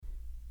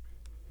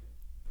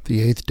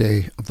The 8th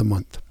day of the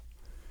month.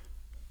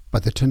 By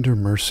the tender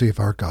mercy of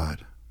our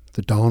God,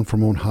 the dawn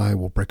from on high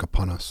will break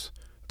upon us,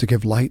 to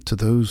give light to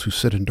those who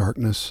sit in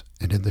darkness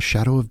and in the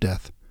shadow of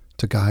death,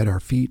 to guide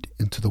our feet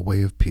into the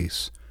way of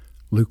peace.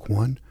 Luke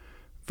 1,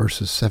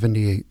 verses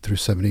 78 through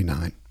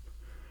 79.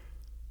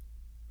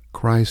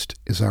 Christ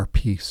is our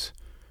peace.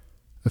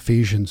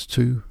 Ephesians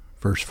 2,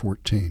 verse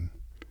 14.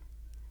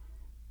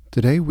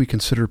 Today we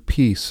consider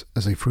peace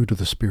as a fruit of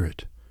the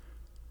Spirit.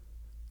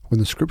 When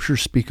the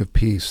Scriptures speak of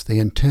peace, they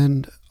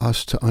intend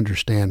us to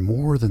understand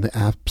more than the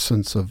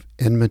absence of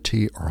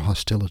enmity or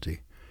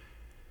hostility.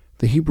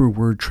 The Hebrew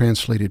word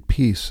translated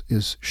peace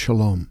is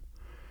shalom.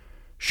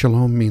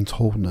 Shalom means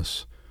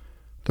wholeness,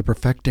 the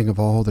perfecting of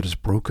all that is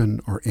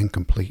broken or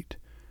incomplete.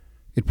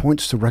 It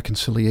points to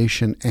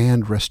reconciliation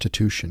and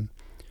restitution.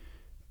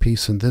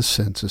 Peace in this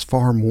sense is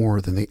far more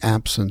than the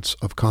absence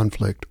of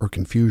conflict or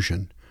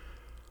confusion.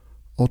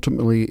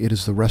 Ultimately, it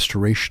is the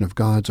restoration of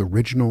God's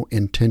original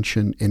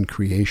intention in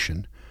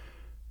creation,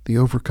 the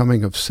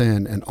overcoming of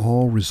sin and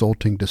all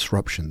resulting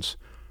disruptions.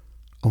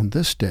 On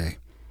this day,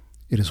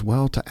 it is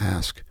well to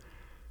ask,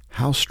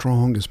 how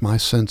strong is my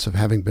sense of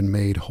having been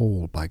made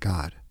whole by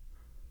God?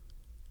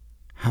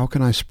 How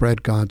can I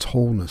spread God's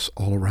wholeness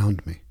all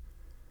around me?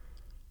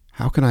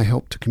 How can I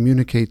help to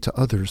communicate to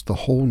others the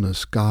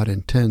wholeness God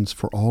intends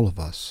for all of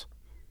us?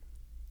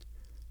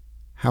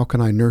 How can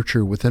I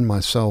nurture within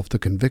myself the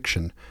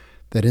conviction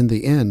that in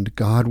the end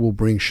God will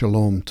bring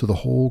shalom to the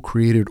whole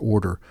created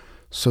order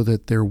so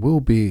that there will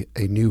be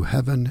a new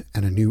heaven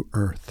and a new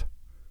earth?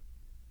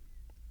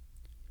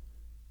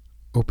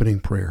 Opening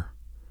prayer.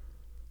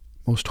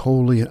 Most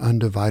holy and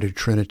undivided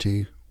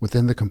Trinity,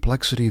 within the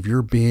complexity of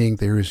your being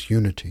there is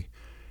unity,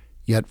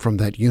 yet from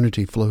that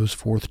unity flows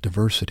forth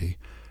diversity,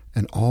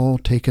 and all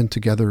taken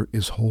together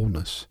is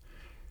wholeness.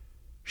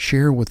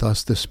 Share with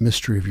us this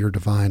mystery of your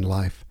divine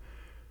life,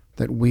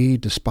 that we,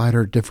 despite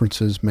our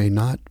differences, may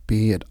not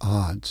be at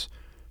odds,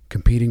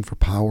 competing for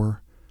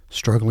power,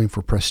 struggling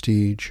for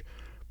prestige,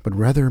 but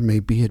rather may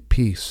be at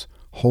peace,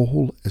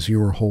 whole as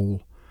you are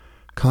whole,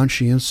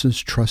 conscientious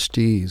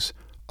trustees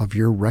of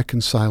your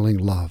reconciling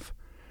love.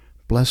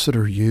 Blessed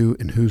are you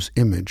in whose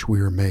image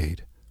we are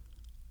made.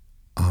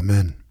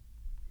 Amen.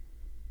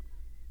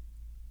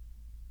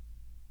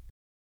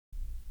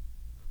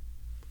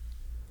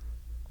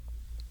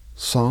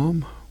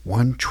 Psalm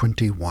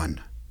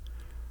 121.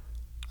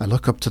 I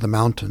look up to the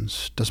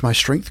mountains. Does my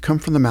strength come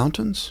from the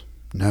mountains?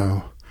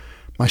 No.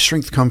 My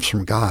strength comes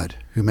from God,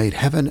 who made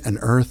heaven and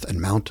earth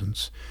and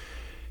mountains.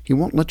 He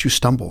won't let you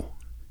stumble.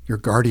 Your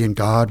guardian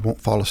God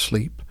won't fall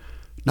asleep.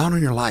 Not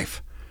on your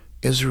life.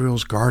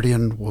 Israel's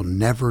guardian will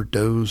never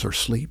doze or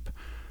sleep.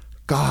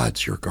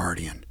 God's your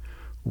guardian,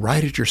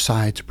 right at your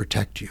side to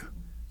protect you,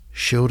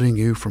 shielding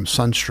you from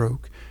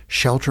sunstroke,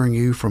 sheltering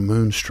you from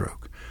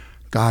moonstroke.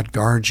 God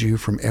guards you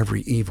from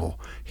every evil.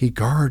 He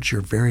guards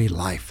your very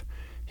life.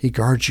 He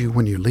guards you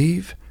when you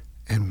leave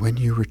and when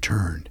you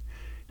return.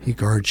 He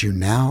guards you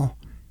now.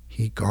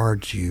 He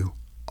guards you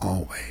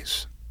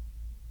always.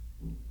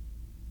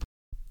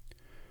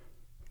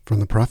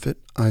 From the prophet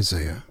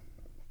Isaiah,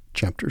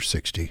 chapter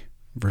 60,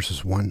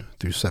 verses 1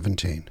 through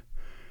 17.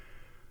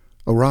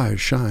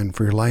 Arise, shine,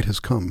 for your light has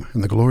come,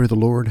 and the glory of the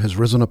Lord has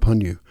risen upon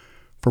you.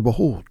 For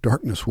behold,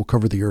 darkness will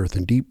cover the earth,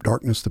 and deep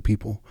darkness the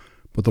people.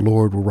 But the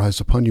Lord will rise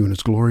upon you, and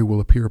his glory will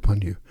appear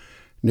upon you.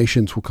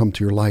 Nations will come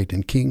to your light,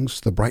 and kings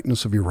the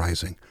brightness of your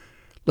rising.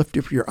 Lift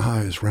up your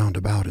eyes round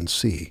about and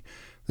see.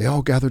 They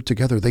all gather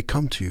together, they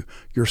come to you.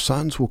 Your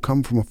sons will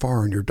come from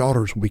afar, and your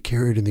daughters will be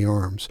carried in the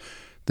arms.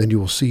 Then you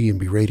will see and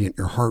be radiant.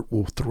 Your heart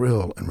will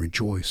thrill and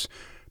rejoice.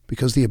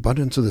 Because the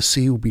abundance of the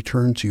sea will be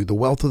turned to you. The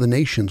wealth of the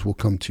nations will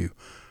come to you.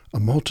 A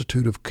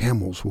multitude of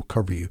camels will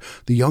cover you.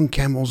 The young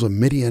camels of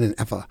Midian and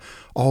Ephah,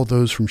 all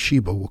those from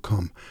Sheba will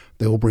come.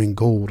 They will bring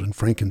gold and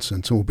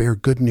frankincense and will bear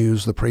good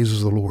news, the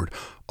praises of the Lord.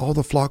 All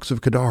the flocks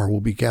of Kedar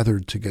will be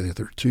gathered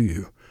together to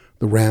you.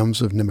 The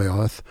rams of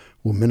Nebaioth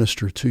will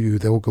minister to you.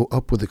 They will go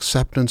up with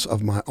acceptance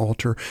of my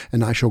altar,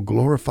 and I shall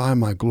glorify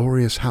my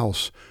glorious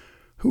house.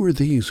 Who are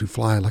these who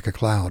fly like a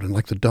cloud and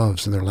like the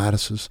doves in their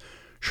lattices?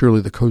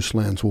 Surely the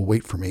coastlands will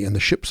wait for me, and the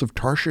ships of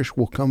Tarshish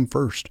will come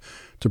first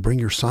to bring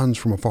your sons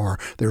from afar,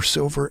 their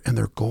silver and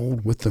their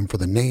gold with them for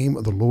the name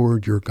of the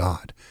Lord your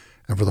God,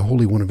 and for the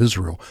Holy One of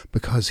Israel,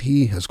 because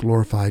he has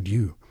glorified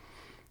you.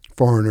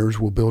 Foreigners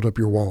will build up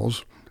your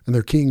walls, and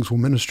their kings will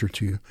minister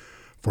to you.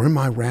 For in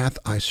my wrath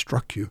I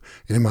struck you,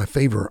 and in my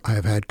favor I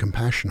have had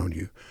compassion on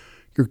you.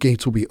 Your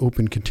gates will be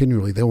open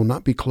continually. They will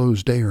not be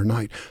closed day or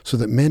night, so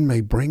that men may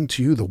bring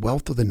to you the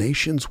wealth of the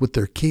nations with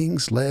their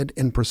kings led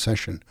in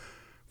procession.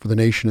 For the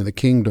nation and the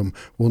kingdom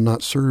will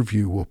not serve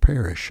you, will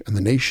perish, and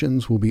the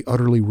nations will be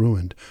utterly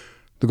ruined.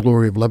 The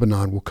glory of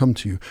Lebanon will come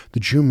to you, the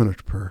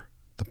juniper,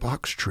 the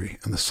box tree,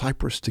 and the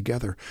cypress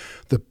together,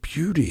 the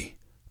beauty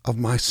of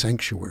my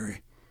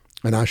sanctuary.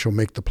 And I shall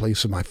make the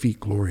place of my feet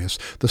glorious.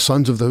 The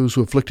sons of those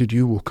who afflicted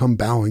you will come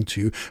bowing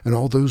to you, and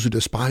all those who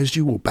despised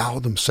you will bow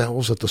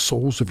themselves at the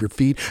soles of your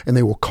feet, and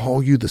they will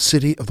call you the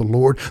city of the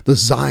Lord, the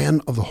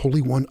Zion of the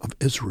Holy One of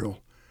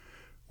Israel.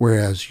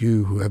 Whereas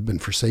you who have been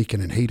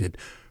forsaken and hated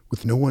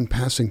With no one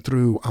passing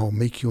through, I will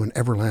make you an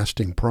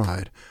everlasting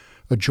pride,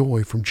 a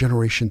joy from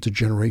generation to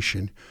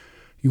generation.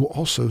 You will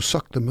also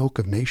suck the milk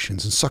of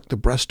nations and suck the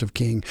breast of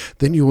kings.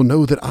 Then you will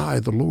know that I,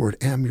 the Lord,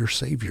 am your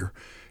Savior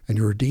and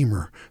your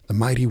Redeemer, the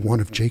mighty one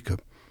of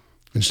Jacob.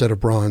 Instead of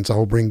bronze, I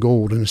will bring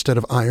gold, and instead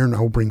of iron, I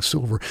will bring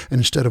silver, and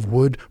instead of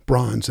wood,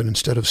 bronze, and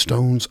instead of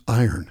stones,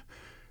 iron.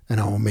 And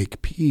I will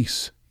make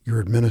peace your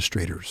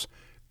administrators,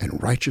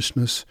 and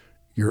righteousness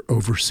your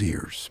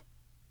overseers.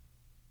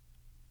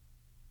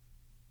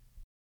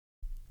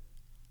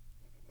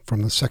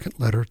 From the second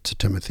letter to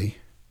Timothy,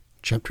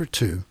 chapter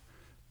 2,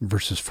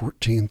 verses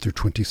 14 through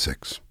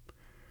 26.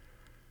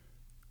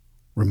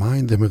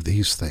 Remind them of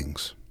these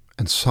things,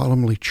 and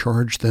solemnly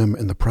charge them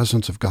in the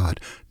presence of God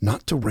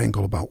not to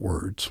wrangle about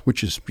words,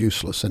 which is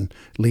useless and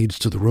leads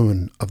to the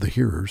ruin of the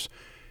hearers.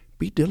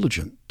 Be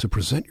diligent to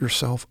present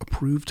yourself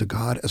approved to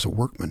God as a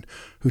workman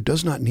who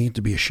does not need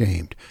to be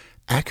ashamed,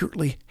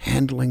 accurately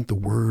handling the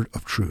word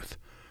of truth.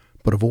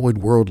 But avoid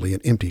worldly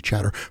and empty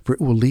chatter, for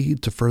it will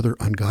lead to further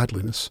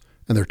ungodliness,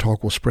 and their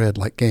talk will spread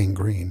like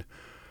gangrene.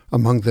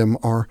 Among them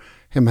are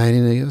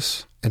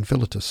Hymenaeus and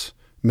Philetus,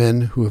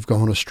 men who have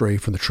gone astray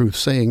from the truth,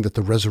 saying that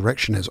the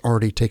resurrection has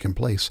already taken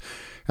place,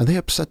 and they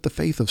upset the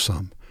faith of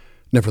some.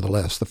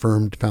 Nevertheless, the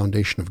firm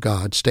foundation of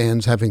God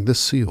stands, having this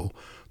seal: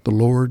 the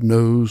Lord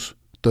knows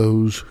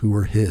those who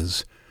are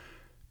his.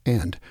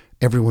 And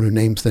everyone who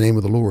names the name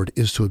of the Lord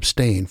is to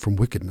abstain from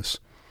wickedness.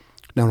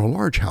 Now in a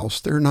large house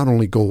there are not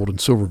only gold and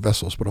silver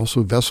vessels, but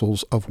also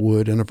vessels of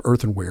wood and of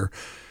earthenware,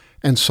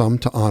 and some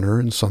to honor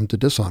and some to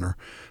dishonor.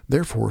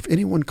 Therefore, if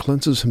anyone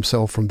cleanses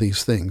himself from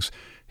these things,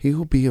 he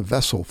will be a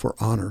vessel for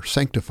honor,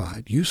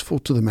 sanctified, useful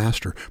to the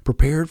master,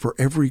 prepared for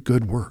every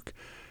good work.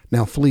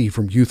 Now flee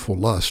from youthful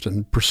lust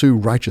and pursue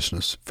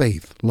righteousness,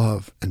 faith,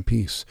 love, and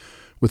peace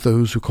with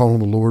those who call on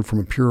the Lord from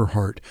a pure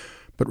heart,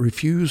 but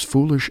refuse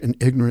foolish and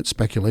ignorant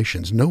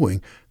speculations,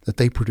 knowing that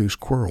they produce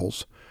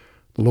quarrels.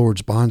 The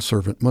Lord's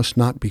bondservant must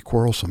not be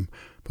quarrelsome,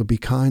 but be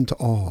kind to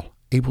all,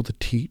 able to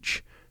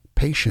teach,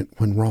 patient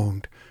when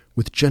wronged,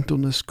 with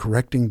gentleness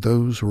correcting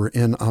those who are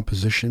in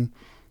opposition,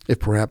 if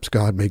perhaps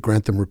God may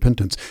grant them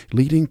repentance,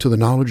 leading to the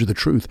knowledge of the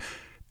truth,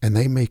 and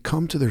they may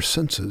come to their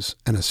senses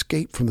and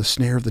escape from the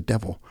snare of the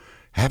devil,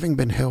 having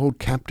been held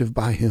captive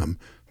by him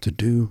to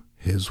do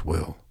his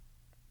will.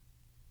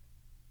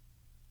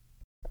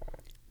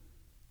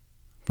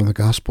 From the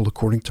Gospel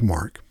according to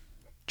Mark,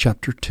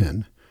 chapter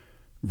 10,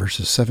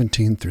 verses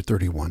 17 through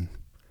 31.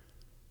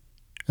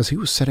 As he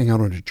was setting out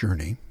on a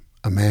journey,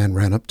 a man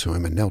ran up to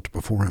him and knelt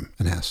before him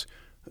and asked,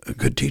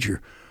 "Good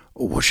teacher,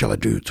 what shall I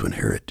do to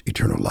inherit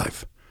eternal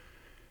life?"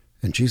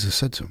 And Jesus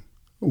said to him,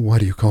 "Why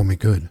do you call me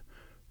good?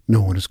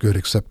 No one is good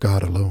except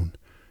God alone.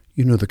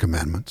 You know the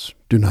commandments.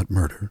 Do not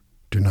murder.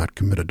 Do not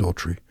commit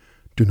adultery.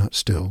 Do not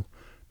steal.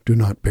 Do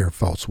not bear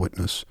false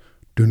witness.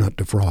 Do not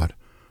defraud.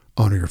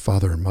 Honor your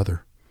father and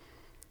mother."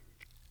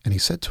 And he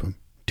said to him,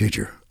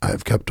 "Teacher, I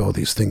have kept all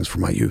these things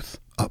from my youth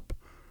up."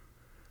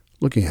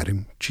 Looking at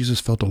him, Jesus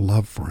felt a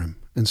love for him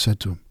and said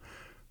to him,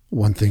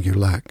 "One thing you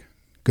lack.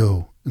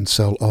 Go and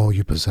sell all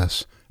you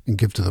possess and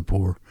give to the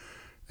poor,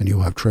 and you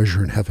will have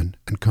treasure in heaven,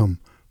 and come,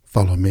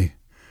 follow me."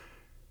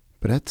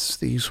 But at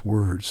these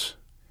words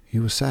he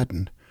was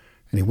saddened,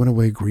 and he went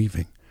away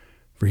grieving,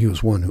 for he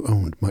was one who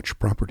owned much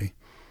property.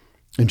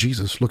 And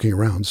Jesus, looking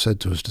around, said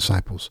to his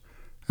disciples,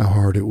 "How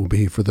hard it will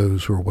be for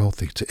those who are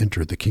wealthy to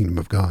enter the kingdom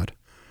of God."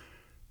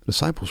 The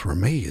disciples were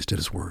amazed at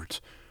his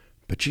words,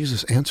 but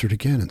Jesus answered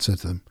again and said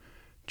to them,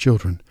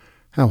 "Children,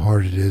 how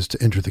hard it is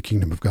to enter the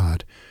kingdom of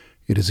God.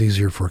 It is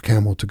easier for a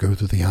camel to go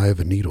through the eye of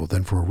a needle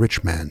than for a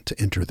rich man to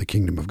enter the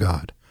kingdom of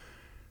God."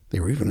 They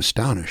were even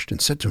astonished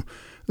and said to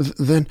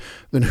him,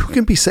 Then who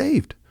can be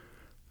saved?"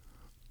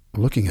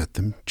 Looking at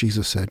them,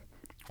 Jesus said,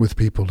 "With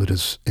people it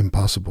is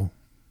impossible,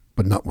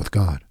 but not with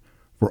God,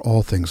 for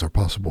all things are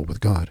possible with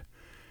God."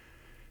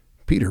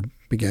 Peter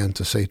began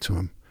to say to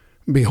him,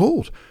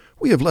 "Behold,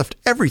 we have left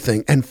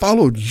everything and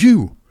followed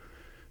you."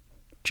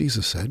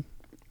 Jesus said,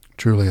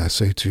 "Truly I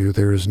say to you,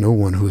 there is no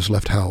one who has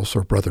left house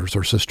or brothers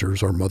or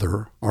sisters or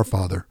mother or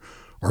father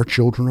or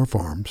children or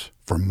farms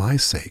for my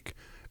sake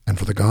and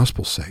for the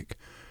gospel's sake,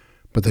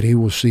 but that he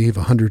will receive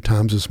 100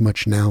 times as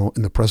much now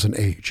in the present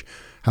age,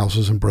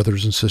 houses and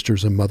brothers and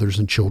sisters and mothers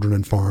and children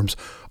and farms,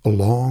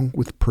 along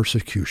with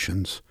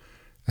persecutions,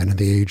 and in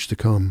the age to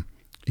come,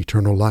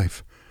 eternal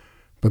life.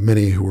 But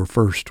many who were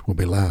first will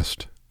be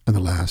last, and the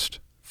last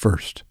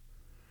first."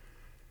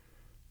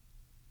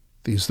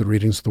 These are the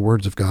readings of the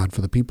words of God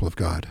for the people of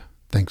God.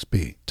 Thanks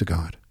be to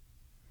God.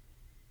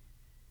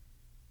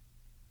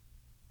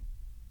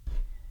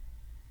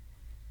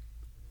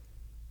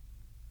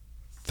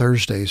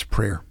 Thursday's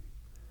prayer.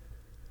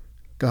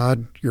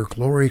 God, your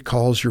glory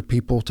calls your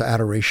people to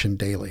adoration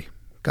daily.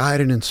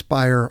 Guide and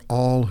inspire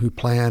all who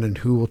plan and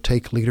who will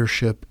take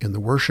leadership in the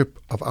worship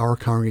of our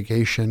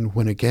congregation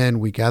when again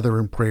we gather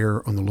in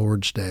prayer on the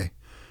Lord's Day.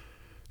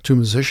 To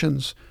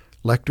musicians,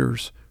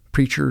 lectors,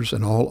 preachers,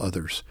 and all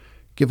others,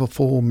 give a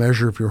full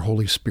measure of your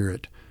Holy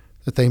Spirit,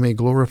 that they may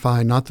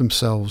glorify not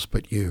themselves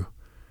but you.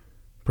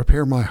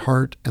 Prepare my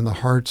heart and the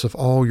hearts of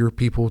all your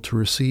people to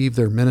receive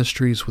their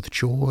ministries with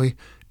joy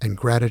and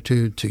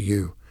gratitude to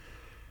you,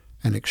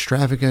 and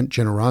extravagant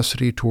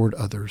generosity toward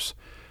others.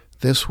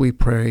 This we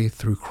pray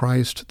through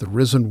Christ, the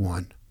risen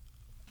one.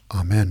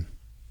 Amen.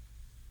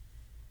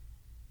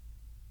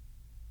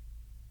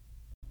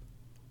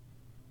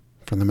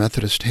 From the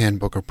Methodist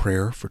Handbook of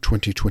Prayer for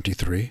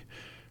 2023,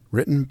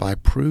 written by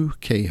Prue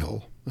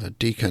Cahill, a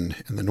deacon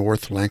in the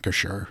North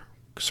Lancashire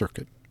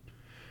Circuit.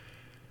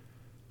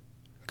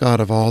 God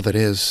of all that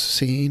is,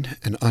 seen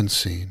and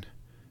unseen,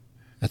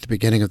 at the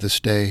beginning of this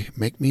day,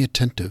 make me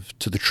attentive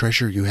to the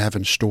treasure you have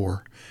in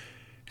store,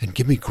 and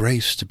give me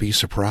grace to be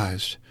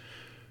surprised.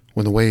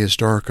 When the way is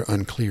dark or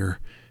unclear,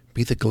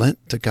 be the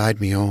glint to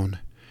guide me on.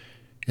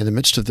 In the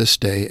midst of this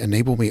day,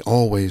 enable me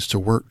always to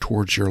work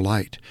towards your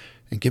light,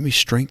 and give me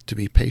strength to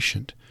be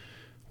patient.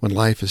 When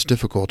life is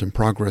difficult and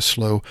progress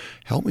slow,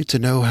 help me to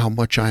know how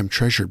much I am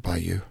treasured by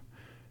you.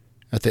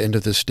 At the end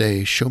of this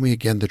day, show me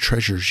again the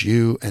treasures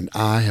you and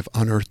I have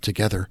unearthed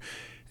together,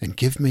 and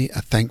give me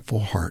a thankful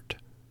heart.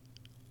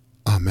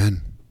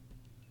 Amen.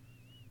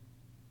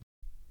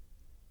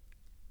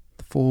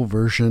 The full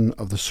version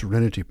of the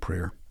Serenity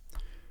Prayer.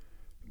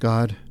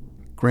 God,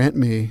 grant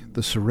me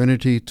the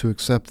serenity to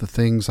accept the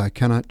things I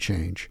cannot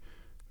change,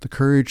 the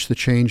courage to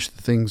change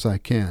the things I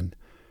can,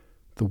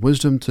 the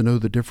wisdom to know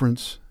the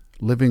difference,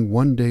 living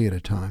one day at a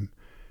time,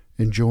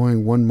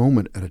 enjoying one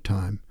moment at a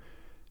time,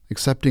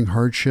 accepting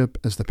hardship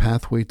as the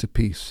pathway to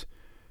peace,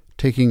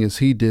 taking as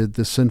he did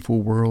the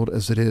sinful world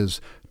as it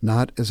is,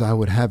 not as I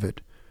would have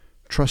it,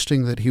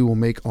 trusting that he will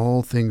make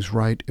all things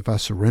right if I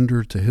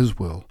surrender to his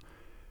will,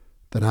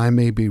 that I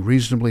may be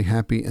reasonably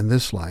happy in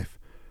this life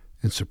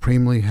and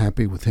supremely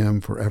happy with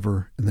him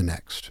forever in the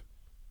next.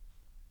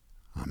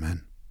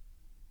 Amen.